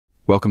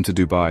Welcome to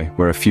Dubai,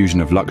 where a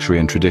fusion of luxury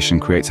and tradition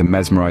creates a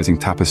mesmerizing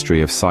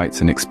tapestry of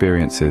sights and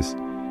experiences.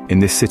 In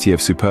this city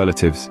of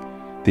superlatives,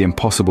 the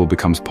impossible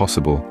becomes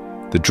possible,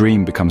 the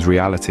dream becomes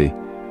reality.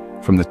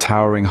 From the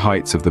towering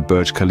heights of the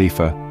Burj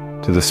Khalifa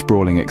to the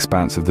sprawling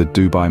expanse of the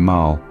Dubai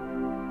Mall,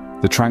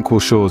 the tranquil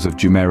shores of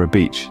Jumeirah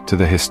Beach to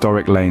the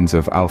historic lanes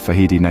of Al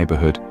Fahidi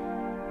neighborhood,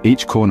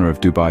 each corner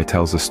of Dubai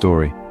tells a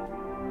story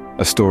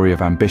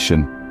of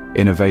ambition,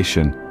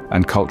 innovation,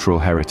 and cultural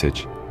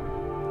heritage.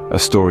 A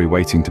story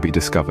waiting to be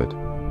discovered.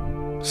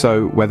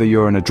 So, whether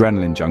you're an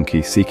adrenaline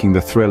junkie seeking the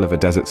thrill of a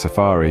desert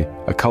safari,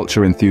 a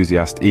culture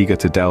enthusiast eager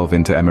to delve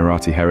into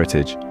Emirati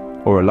heritage,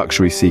 or a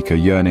luxury seeker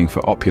yearning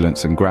for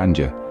opulence and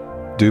grandeur,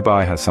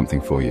 Dubai has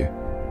something for you.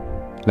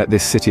 Let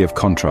this city of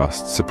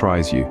contrasts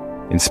surprise you,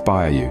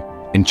 inspire you,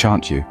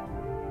 enchant you.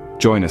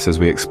 Join us as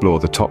we explore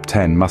the top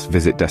 10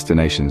 must-visit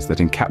destinations that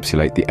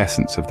encapsulate the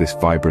essence of this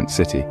vibrant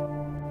city.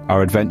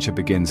 Our adventure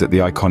begins at the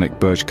iconic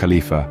Burj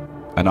Khalifa,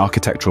 an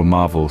architectural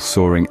marvel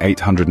soaring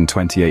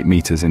 828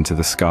 meters into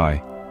the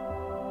sky.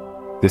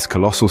 This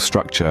colossal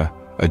structure,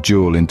 a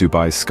jewel in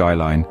Dubai's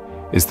skyline,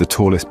 is the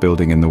tallest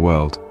building in the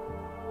world.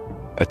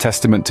 A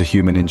testament to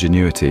human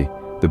ingenuity,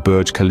 the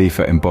Burj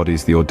Khalifa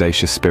embodies the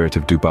audacious spirit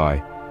of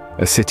Dubai,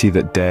 a city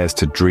that dares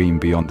to dream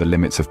beyond the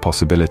limits of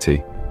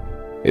possibility.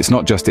 It's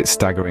not just its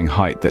staggering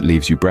height that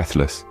leaves you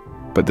breathless,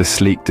 but the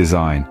sleek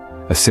design,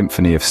 a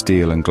symphony of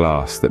steel and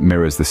glass that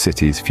mirrors the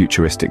city's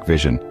futuristic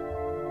vision.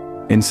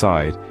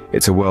 Inside,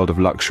 it's a world of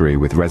luxury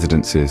with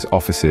residences,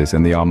 offices,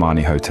 and the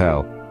Armani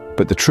Hotel,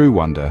 but the true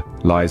wonder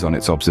lies on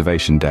its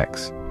observation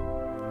decks.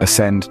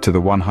 Ascend to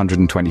the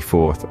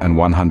 124th and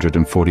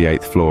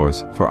 148th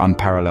floors for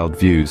unparalleled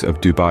views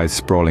of Dubai's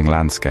sprawling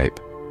landscape.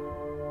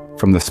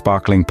 From the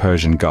sparkling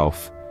Persian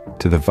Gulf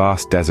to the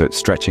vast desert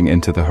stretching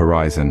into the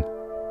horizon,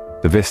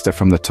 the vista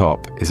from the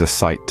top is a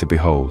sight to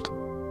behold.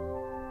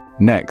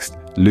 Next,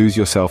 lose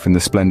yourself in the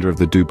splendor of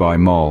the Dubai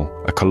Mall,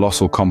 a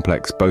colossal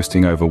complex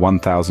boasting over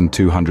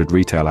 1,200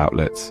 retail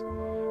outlets.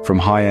 From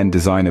high-end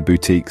designer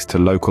boutiques to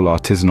local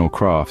artisanal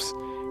crafts,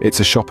 it's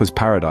a shopper's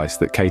paradise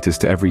that caters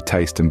to every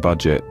taste and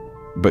budget.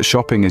 But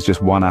shopping is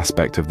just one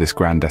aspect of this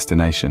grand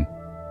destination.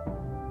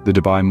 The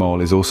Dubai Mall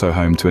is also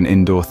home to an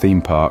indoor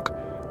theme park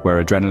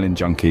where adrenaline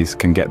junkies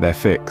can get their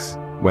fix,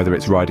 whether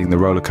it's riding the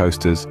roller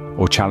coasters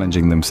or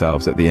challenging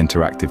themselves at the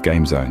interactive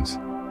game zones.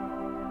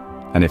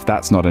 And if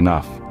that's not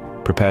enough,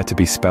 prepare to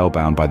be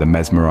spellbound by the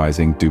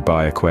mesmerizing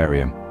Dubai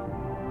Aquarium.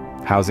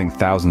 Housing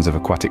thousands of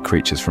aquatic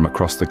creatures from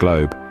across the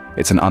globe,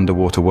 it's an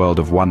underwater world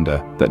of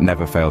wonder that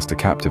never fails to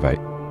captivate.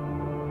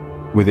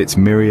 With its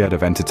myriad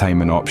of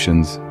entertainment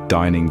options,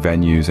 dining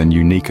venues, and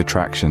unique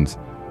attractions,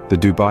 the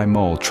Dubai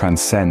Mall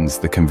transcends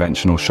the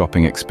conventional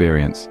shopping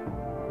experience.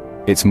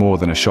 It's more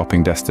than a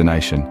shopping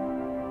destination.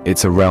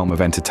 It's a realm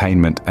of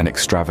entertainment and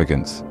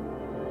extravagance.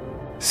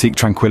 Seek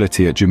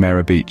tranquility at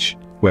Jumeirah Beach,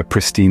 where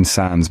pristine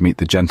sands meet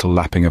the gentle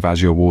lapping of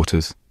azure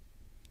waters.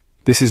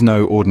 This is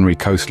no ordinary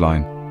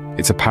coastline.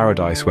 It's a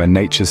paradise where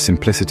nature's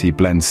simplicity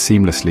blends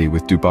seamlessly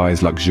with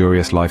Dubai's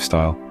luxurious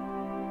lifestyle.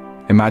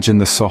 Imagine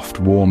the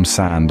soft, warm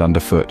sand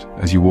underfoot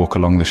as you walk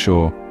along the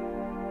shore,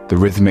 the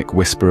rhythmic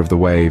whisper of the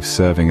waves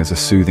serving as a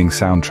soothing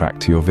soundtrack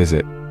to your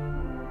visit.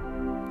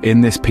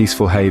 In this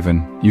peaceful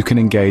haven, you can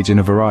engage in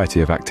a variety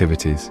of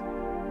activities.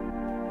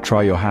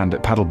 Try your hand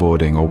at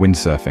paddleboarding or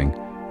windsurfing,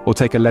 or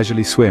take a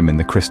leisurely swim in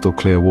the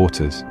crystal-clear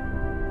waters.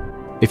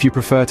 If you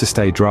prefer to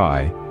stay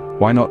dry,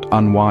 why not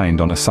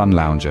unwind on a sun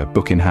lounger,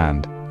 book in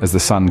hand, as the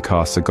sun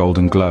casts a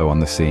golden glow on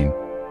the scene.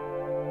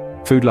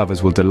 Food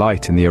lovers will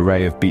delight in the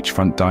array of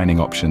beachfront dining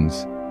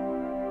options,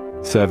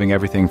 serving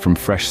everything from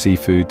fresh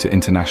seafood to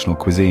international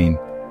cuisine.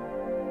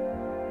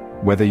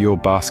 Whether you're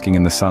basking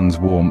in the sun's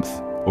warmth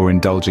or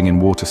indulging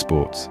in water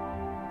sports,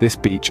 this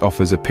beach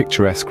offers a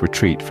picturesque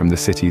retreat from the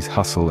city's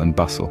hustle and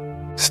bustle.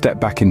 Step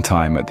back in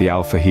time at the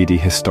Al Fahidi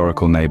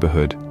historical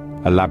neighborhood,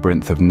 a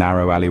labyrinth of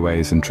narrow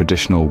alleyways and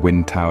traditional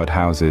wind-towered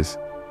houses.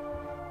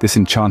 This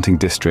enchanting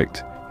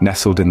district,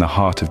 nestled in the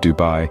heart of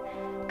Dubai,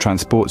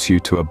 transports you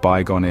to a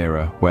bygone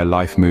era where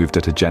life moved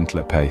at a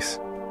gentler pace.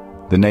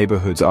 The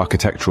neighborhood's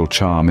architectural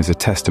charm is a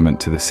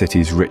testament to the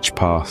city's rich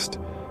past,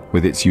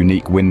 with its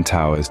unique wind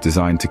towers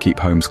designed to keep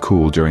homes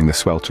cool during the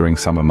sweltering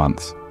summer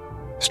months.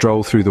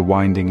 Stroll through the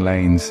winding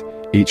lanes,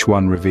 each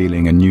one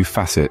revealing a new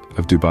facet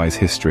of Dubai's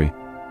history.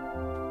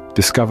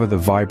 Discover the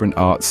vibrant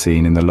art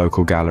scene in the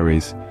local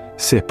galleries,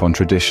 sip on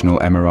traditional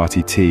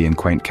Emirati tea in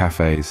quaint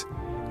cafes,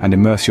 and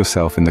immerse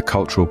yourself in the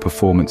cultural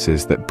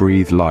performances that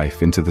breathe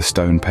life into the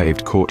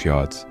stone-paved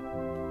courtyards.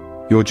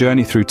 Your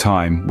journey through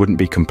time wouldn't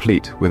be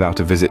complete without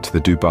a visit to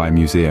the Dubai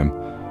Museum,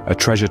 a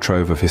treasure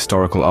trove of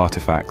historical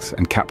artifacts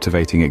and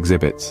captivating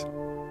exhibits.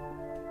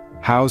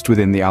 Housed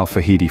within the Al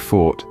Fahidi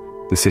Fort,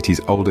 the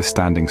city's oldest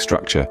standing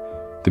structure,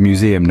 the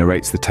museum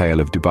narrates the tale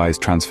of Dubai's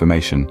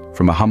transformation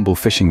from a humble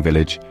fishing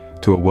village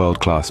to a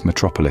world-class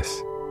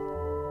metropolis.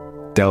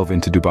 Delve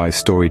into Dubai's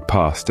storied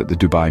past at the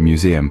Dubai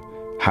Museum,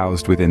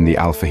 housed within the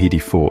Al Fahidi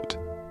Fort.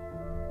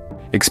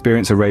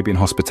 Experience Arabian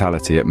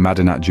hospitality at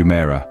Madinat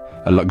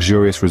Jumeirah, a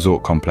luxurious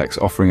resort complex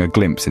offering a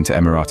glimpse into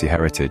Emirati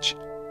heritage.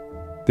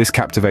 This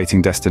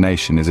captivating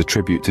destination is a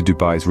tribute to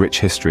Dubai's rich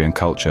history and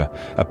culture,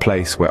 a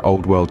place where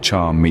old-world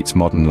charm meets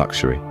modern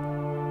luxury.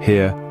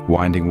 Here,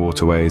 winding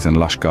waterways and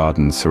lush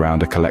gardens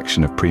surround a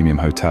collection of premium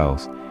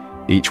hotels,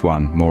 each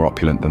one more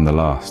opulent than the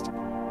last.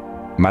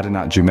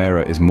 Madinat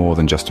Jumeirah is more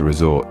than just a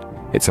resort,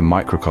 it's a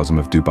microcosm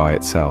of Dubai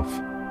itself.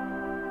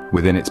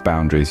 Within its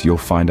boundaries, you'll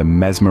find a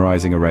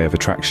mesmerizing array of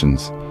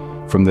attractions,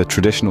 from the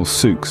traditional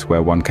souks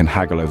where one can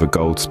haggle over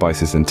gold,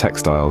 spices and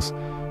textiles,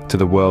 to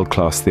the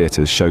world-class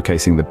theatres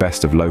showcasing the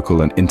best of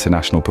local and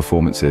international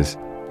performances.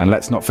 And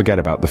let's not forget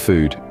about the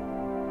food.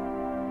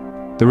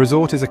 The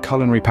resort is a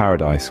culinary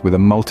paradise with a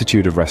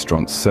multitude of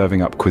restaurants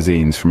serving up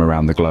cuisines from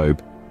around the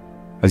globe.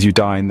 As you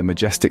dine, the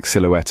majestic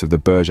silhouette of the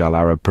Burj Al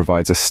Arab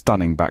provides a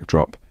stunning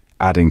backdrop,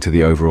 adding to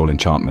the overall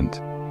enchantment.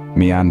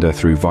 Meander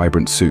through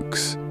vibrant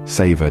souks,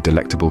 savor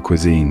delectable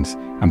cuisines,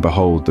 and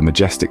behold the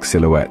majestic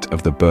silhouette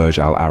of the Burj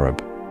Al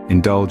Arab.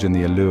 Indulge in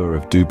the allure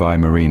of Dubai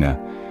Marina,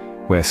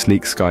 where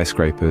sleek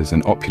skyscrapers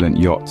and opulent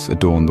yachts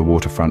adorn the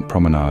waterfront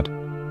promenade.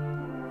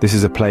 This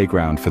is a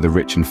playground for the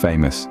rich and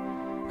famous,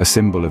 a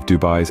symbol of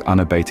Dubai's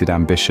unabated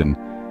ambition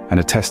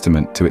and a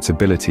testament to its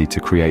ability to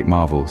create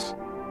marvels.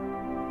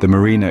 The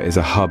marina is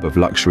a hub of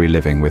luxury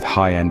living with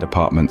high-end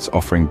apartments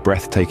offering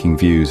breathtaking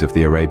views of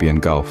the Arabian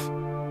Gulf.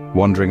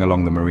 Wandering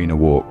along the marina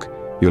walk,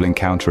 you'll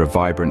encounter a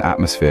vibrant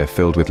atmosphere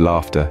filled with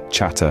laughter,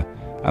 chatter,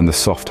 and the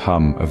soft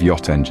hum of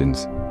yacht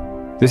engines.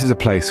 This is a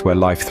place where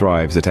life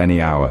thrives at any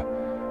hour,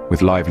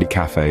 with lively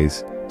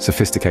cafes,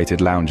 sophisticated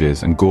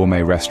lounges, and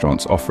gourmet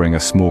restaurants offering a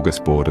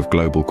smorgasbord of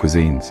global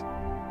cuisines.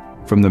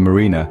 From the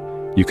marina,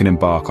 you can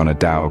embark on a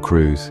dhow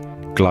cruise,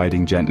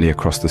 gliding gently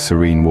across the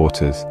serene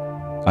waters,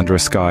 under a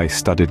sky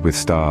studded with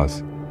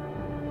stars.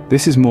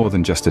 This is more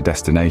than just a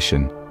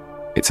destination.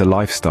 It's a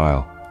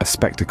lifestyle, a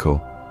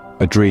spectacle,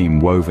 a dream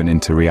woven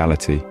into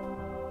reality.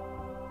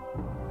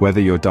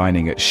 Whether you're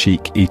dining at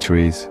chic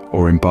eateries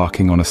or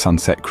embarking on a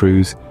sunset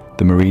cruise,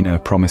 the marina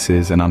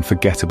promises an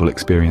unforgettable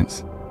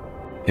experience.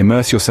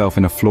 Immerse yourself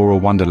in a floral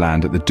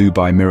wonderland at the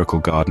Dubai Miracle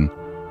Garden,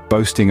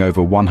 boasting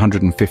over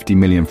 150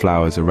 million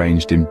flowers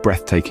arranged in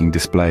breathtaking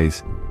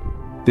displays.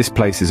 This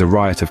place is a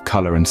riot of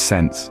color and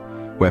scents,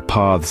 where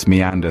paths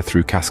meander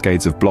through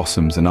cascades of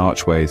blossoms and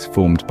archways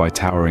formed by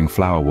towering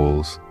flower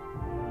walls.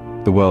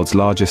 The world's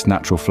largest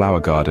natural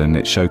flower garden,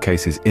 it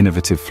showcases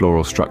innovative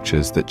floral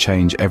structures that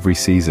change every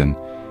season,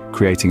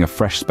 creating a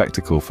fresh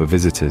spectacle for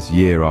visitors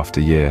year after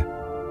year.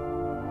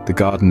 The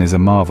garden is a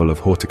marvel of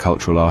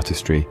horticultural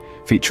artistry,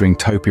 featuring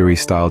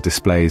topiary-style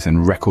displays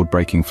and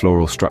record-breaking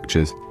floral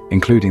structures,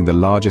 including the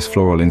largest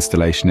floral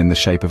installation in the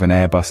shape of an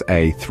Airbus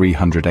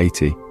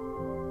A380.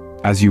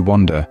 As you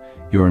wander,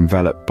 you're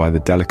enveloped by the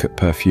delicate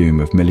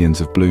perfume of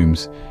millions of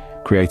blooms,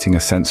 creating a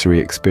sensory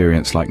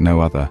experience like no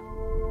other.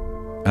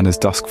 And as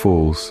dusk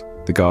falls,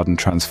 the garden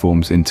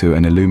transforms into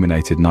an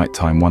illuminated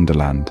nighttime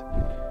wonderland,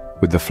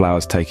 with the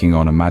flowers taking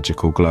on a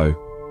magical glow.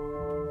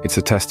 It's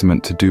a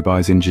testament to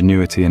Dubai's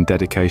ingenuity and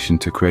dedication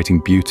to creating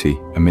beauty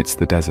amidst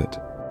the desert.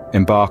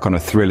 Embark on a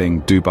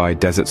thrilling Dubai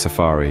desert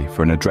safari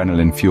for an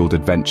adrenaline-fueled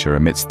adventure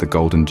amidst the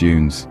golden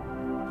dunes.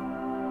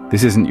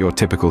 This isn't your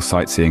typical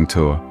sightseeing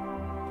tour.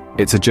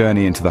 It's a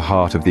journey into the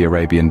heart of the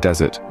Arabian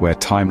desert, where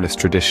timeless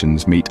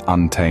traditions meet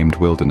untamed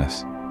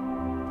wilderness.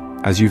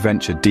 As you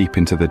venture deep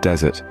into the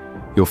desert,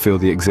 you'll feel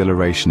the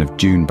exhilaration of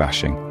dune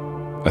bashing,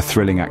 a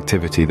thrilling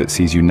activity that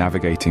sees you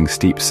navigating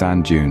steep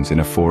sand dunes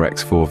in a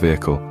 4x4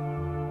 vehicle.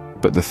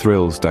 But the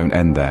thrills don't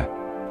end there.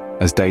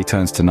 As day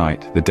turns to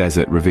night, the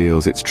desert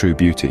reveals its true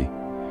beauty.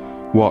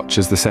 Watch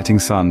as the setting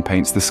sun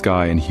paints the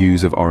sky in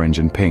hues of orange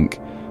and pink,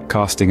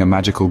 casting a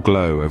magical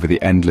glow over the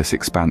endless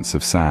expanse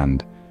of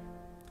sand.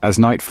 As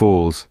night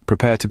falls,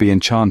 prepare to be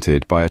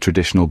enchanted by a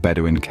traditional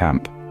Bedouin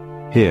camp.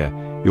 Here,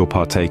 you'll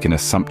partake in a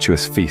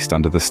sumptuous feast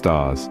under the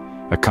stars,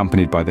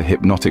 accompanied by the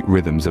hypnotic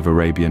rhythms of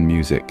Arabian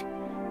music.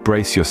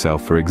 Brace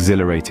yourself for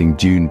exhilarating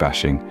dune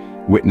bashing,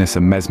 witness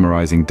a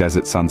mesmerizing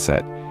desert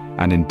sunset,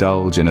 and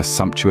indulge in a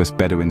sumptuous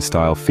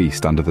Bedouin-style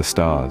feast under the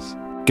stars.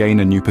 Gain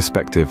a new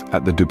perspective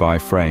at the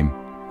Dubai Frame,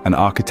 an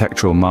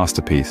architectural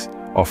masterpiece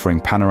offering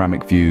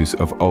panoramic views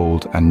of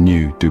old and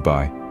new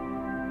Dubai.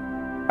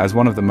 As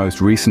one of the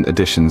most recent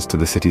additions to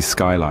the city's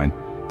skyline,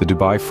 the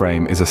Dubai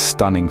Frame is a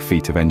stunning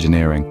feat of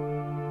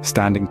engineering,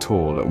 standing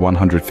tall at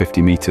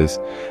 150 meters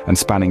and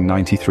spanning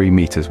 93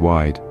 meters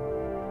wide.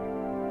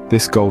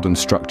 This golden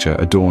structure,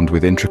 adorned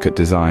with intricate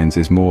designs,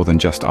 is more than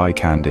just eye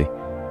candy.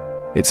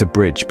 It's a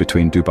bridge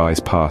between Dubai's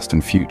past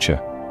and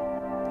future.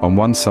 On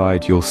one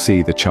side, you'll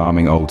see the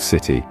charming old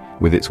city,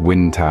 with its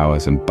wind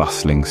towers and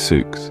bustling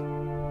souks.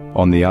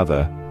 On the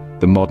other,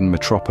 the modern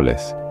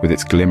metropolis, with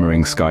its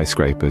glimmering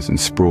skyscrapers and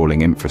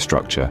sprawling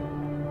infrastructure.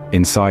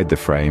 Inside the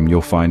frame,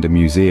 you'll find a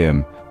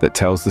museum that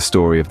tells the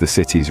story of the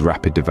city's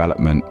rapid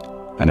development,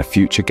 and a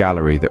future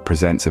gallery that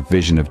presents a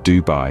vision of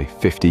Dubai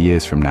 50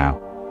 years from now.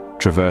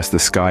 Traverse the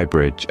Sky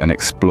Bridge and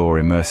explore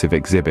immersive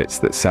exhibits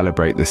that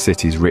celebrate the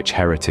city's rich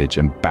heritage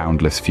and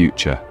boundless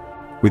future.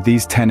 With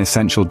these 10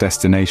 essential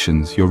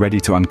destinations, you're ready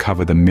to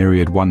uncover the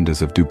myriad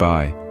wonders of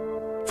Dubai.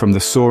 From the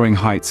soaring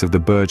heights of the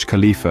Burj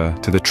Khalifa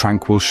to the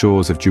tranquil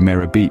shores of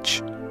Jumeirah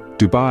Beach,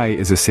 Dubai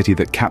is a city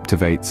that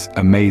captivates,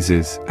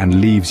 amazes,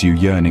 and leaves you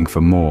yearning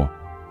for more.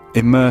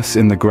 Immerse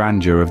in the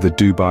grandeur of the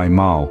Dubai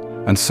Mall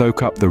and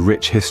soak up the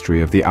rich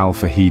history of the Al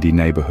Fahidi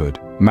neighborhood.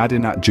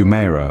 Madinat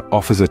Jumeirah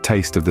offers a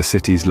taste of the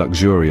city's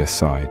luxurious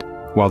side,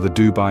 while the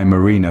Dubai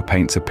Marina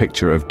paints a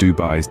picture of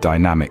Dubai's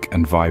dynamic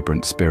and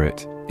vibrant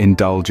spirit.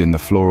 Indulge in the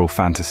floral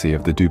fantasy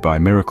of the Dubai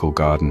Miracle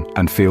Garden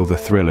and feel the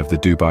thrill of the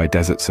Dubai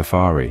Desert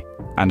Safari.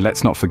 And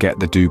let's not forget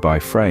the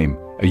Dubai Frame,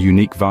 a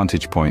unique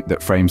vantage point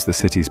that frames the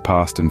city's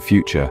past and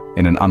future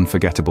in an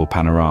unforgettable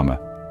panorama.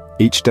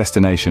 Each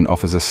destination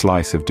offers a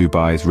slice of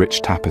Dubai's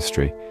rich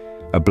tapestry,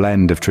 a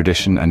blend of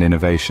tradition and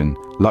innovation,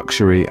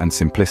 luxury and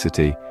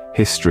simplicity,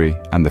 history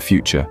and the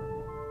future.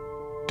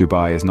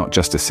 Dubai is not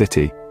just a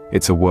city,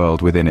 it's a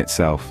world within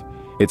itself.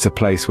 It's a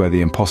place where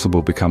the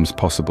impossible becomes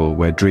possible,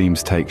 where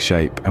dreams take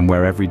shape, and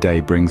where every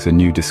day brings a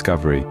new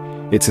discovery.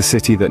 It's a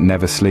city that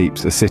never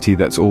sleeps, a city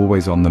that's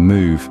always on the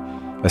move,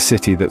 a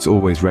city that's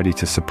always ready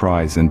to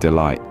surprise and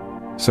delight.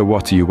 So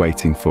what are you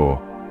waiting for?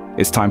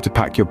 It's time to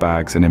pack your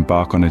bags and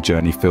embark on a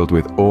journey filled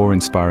with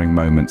awe-inspiring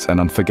moments and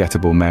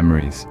unforgettable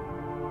memories.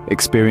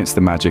 Experience the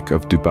magic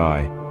of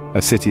Dubai,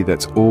 a city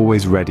that's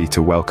always ready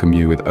to welcome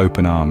you with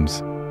open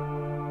arms.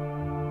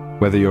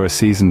 Whether you're a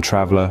seasoned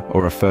traveler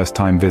or a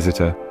first-time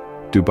visitor,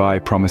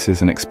 Dubai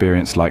promises an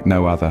experience like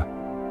no other.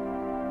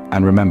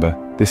 And remember,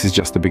 this is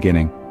just the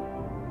beginning.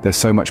 There's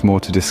so much more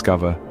to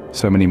discover,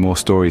 so many more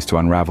stories to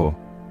unravel.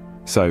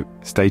 So,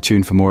 stay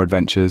tuned for more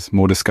adventures,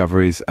 more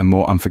discoveries, and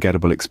more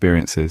unforgettable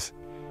experiences.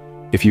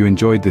 If you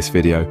enjoyed this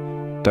video,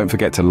 don't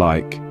forget to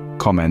like,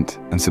 comment,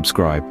 and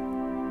subscribe.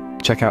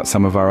 Check out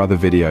some of our other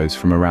videos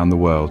from around the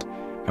world,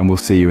 and we'll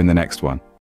see you in the next one.